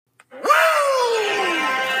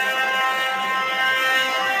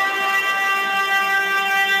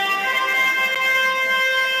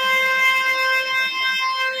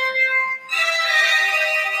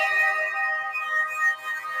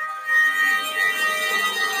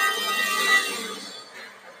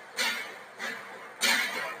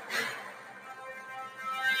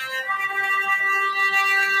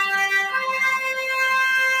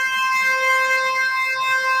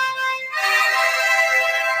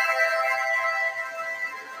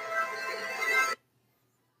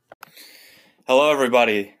Hello,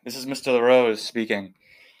 everybody. This is Mr. LaRose speaking.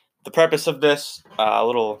 The purpose of this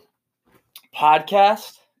little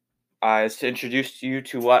podcast is to introduce you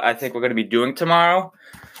to what I think we're going to be doing tomorrow.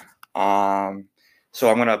 So I'm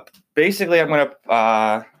going to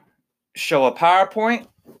show a PowerPoint,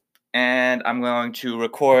 and I'm going to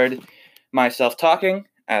record myself talking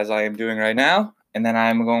as I am doing right now, and then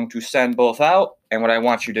I'm going to send both out. And what I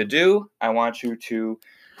want you to do, I want you to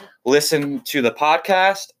listen to the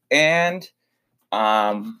podcast and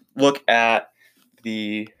look at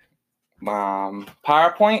the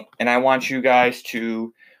PowerPoint, and I want you guys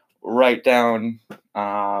to write down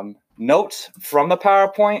notes from the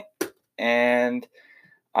PowerPoint, and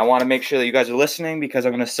I want to make sure that you guys are listening because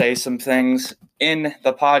I'm going to say some things in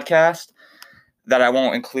the podcast that I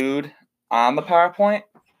won't include on the PowerPoint.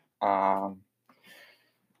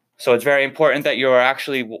 So it's very important that you're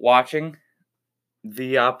actually watching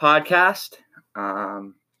the podcast.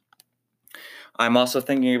 I'm also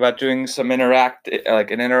thinking about doing some an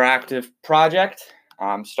interactive project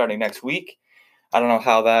starting next week. I don't know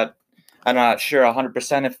how that. I'm not sure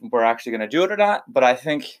 100% if we're actually going to do it or not, but I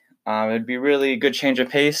think it'd be really a good change of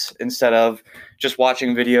pace instead of just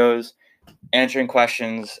watching videos, answering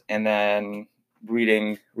questions, and then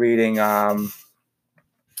reading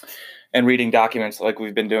documents like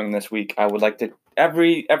we've been doing this week. I would like to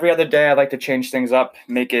every other day. I'd like to change things up,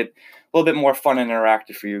 make it a little bit more fun and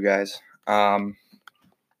interactive for you guys.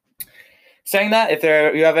 Saying that, if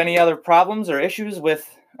you have any other problems or issues with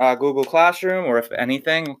Google Classroom, or if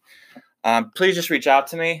anything, please just reach out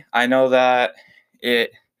to me. I know that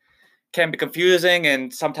it can be confusing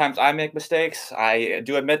and sometimes I make mistakes. I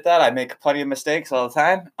do admit that. I make plenty of mistakes all the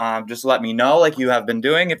time. Just let me know, like you have been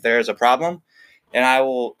doing, if there is a problem, and I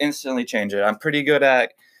will instantly change it. I'm pretty good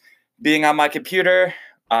at being on my computer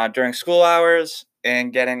during school hours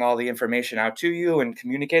and getting all the information out to you and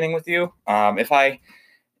communicating with you. If I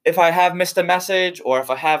have missed a message or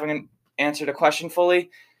if I haven't answered a question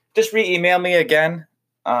fully, just re-email me again.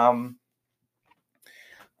 There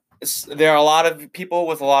are a lot of people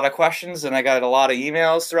with a lot of questions, and I got a lot of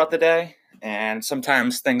emails throughout the day, and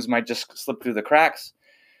sometimes things might just slip through the cracks.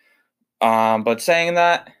 But saying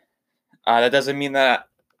that, that doesn't mean that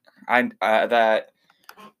that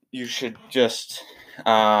you should just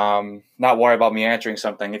not worry about me answering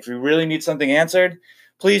something. If you really need something answered,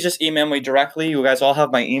 please just email me directly. You guys all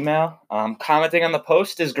have my email. Commenting on the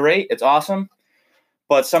post is great. It's awesome.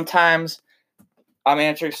 But sometimes I'm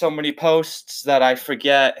answering so many posts that I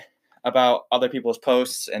forget about other people's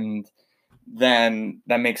posts, and then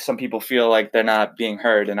that makes some people feel like they're not being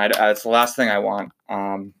heard, and it's the last thing I want.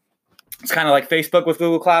 It's kind of like Facebook with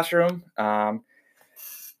Google Classroom.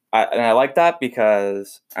 And I like that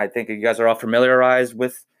because I think you guys are all familiarized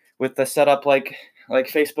with the setup like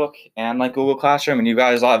Facebook and like Google Classroom, and you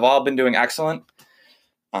guys have all been doing excellent.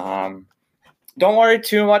 Don't worry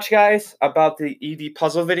too much, guys, about the ED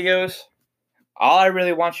puzzle videos. All I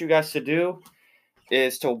really want you guys to do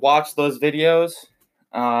is to watch those videos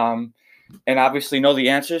and obviously know the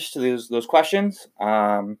answers to those questions.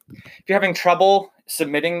 If you're having trouble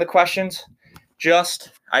submitting the questions,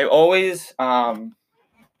 I always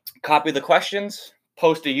copy the questions,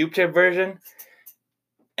 post a YouTube version,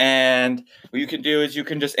 and what you can do is you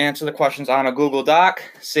can just answer the questions on a Google Doc,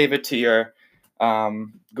 save it to your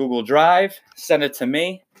Google Drive, send it to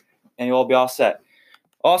me, and you'll be all set.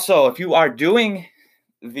 Also, if you are doing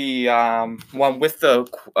the one with the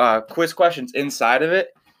quiz questions inside of it,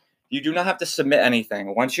 you do not have to submit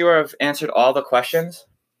anything. Once you have answered all the questions,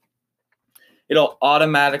 it'll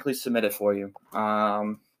automatically submit it for you.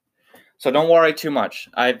 So don't worry too much.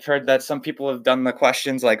 I've heard that some people have done the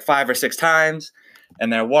questions like 5 or 6 times,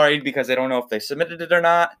 and they're worried because they don't know if they submitted it or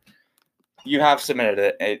not. You have submitted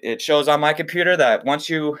it. It shows on my computer that once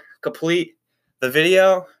you complete the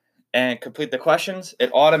video and complete the questions,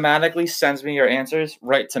 it automatically sends me your answers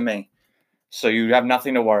right to me. So you have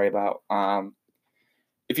nothing to worry about.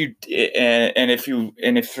 If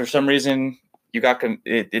for some reason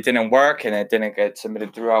it didn't work and it didn't get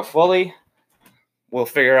submitted throughout fully, we'll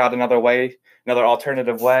figure out another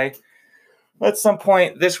alternative way at some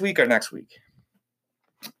point this week or next week.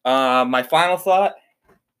 My final thought,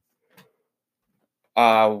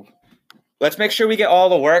 let's make sure we get all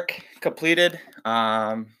the work completed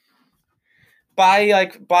by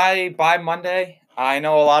Monday. I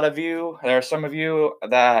know a lot of you, there are some of you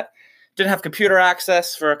that didn't have computer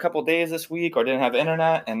access for a couple days this week or didn't have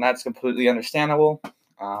internet, and that's completely understandable.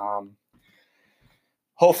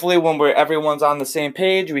 Hopefully when everyone's on the same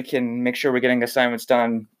page, we can make sure we're getting assignments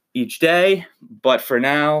done each day. But for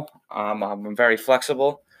now, I'm very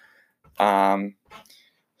flexible.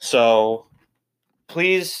 So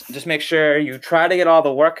please just make sure you try to get all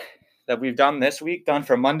the work that we've done this week done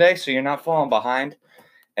for Monday, so you're not falling behind,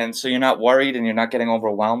 and so you're not worried and you're not getting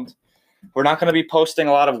overwhelmed. We're not going to be posting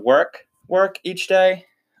a lot of work each day.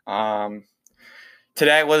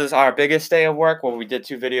 Today was our biggest day of work where we did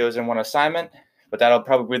 2 videos and 1 assignment, but that'll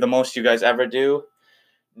probably be the most you guys ever do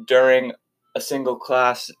during a single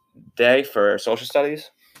class day for social studies.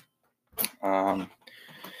 The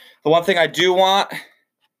one thing I do want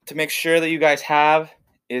to make sure that you guys have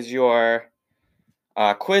is your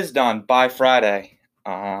quiz done by Friday.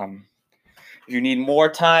 If you need more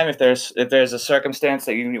time, if there's a circumstance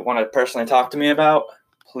that you want to personally talk to me about,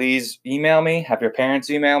 please email me. Have your parents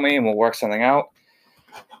email me, and we'll work something out.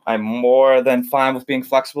 I'm more than fine with being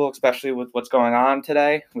flexible, especially with what's going on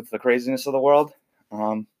today with the craziness of the world.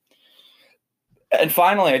 And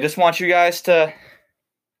finally, I just want you guys to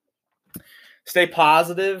stay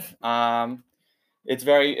positive. It's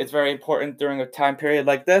very important during a time period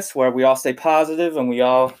like this where we all stay positive and we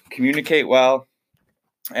all communicate well,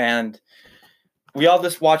 and we all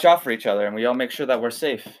just watch out for each other and we all make sure that we're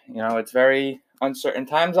safe. It's very uncertain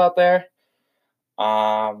times out there.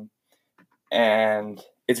 And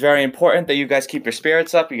it's very important that you guys keep your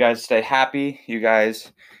spirits up, you guys stay happy, you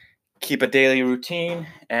guys keep a daily routine,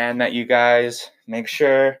 and that you guys make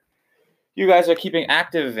sure you guys are keeping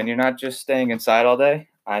active and you're not just staying inside all day.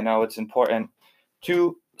 I know it's important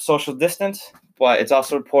to social distance, but it's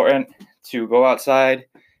also important to go outside,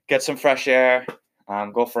 get some fresh air,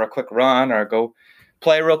 go for a quick run or go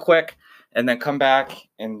play real quick, and then come back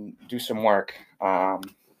and do some work. I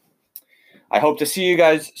hope to see you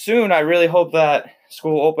guys soon. I really hope that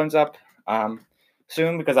school opens up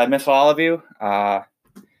soon because I miss all of you.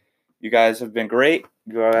 You guys have been great.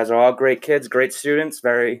 You guys are all great kids, great students.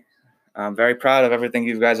 I'm very proud of everything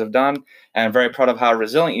you guys have done, and I'm very proud of how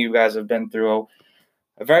resilient you guys have been through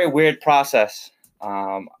a very weird process.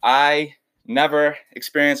 I never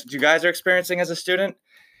experienced what you guys are experiencing as a student.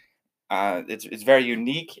 It's very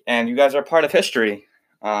unique, and you guys are part of history.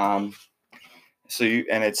 And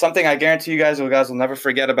it's something I guarantee you guys will never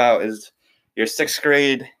forget about is your 6th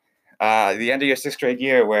grade, the end of your 6th grade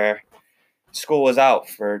year where school was out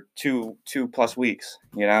for two plus weeks,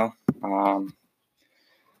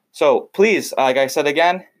 So please, like I said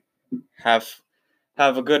again, have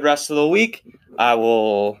a good rest of the week. I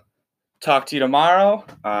will talk to you tomorrow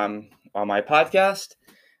on my podcast.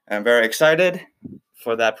 I'm very excited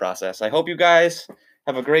for that process. I hope you guys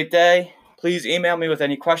have a great day. Please email me with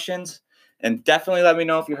any questions, and definitely let me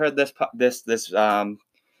know if you heard this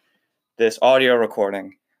audio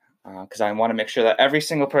recording, because I want to make sure that every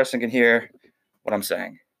single person can hear what I'm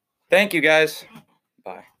saying. Thank you, guys.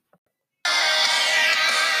 Bye.